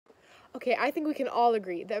Okay, I think we can all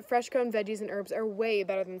agree that fresh-grown veggies and herbs are way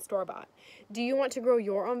better than store-bought. Do you want to grow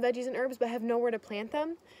your own veggies and herbs but have nowhere to plant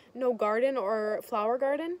them? No garden or flower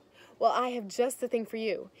garden? Well, I have just the thing for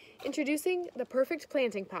you. Introducing the perfect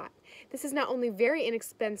planting pot. This is not only very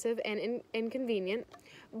inexpensive and inconvenient,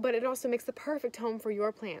 but it also makes the perfect home for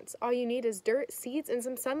your plants. All you need is dirt, seeds, and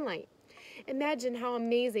some sunlight. Imagine how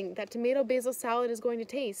amazing that tomato basil salad is going to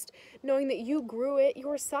taste, knowing that you grew it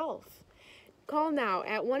yourself. Call now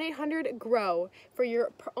at 1-800-GROW for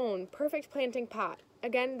your own perfect planting pot.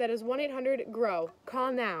 Again, that is 1-800-GROW.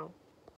 Call now.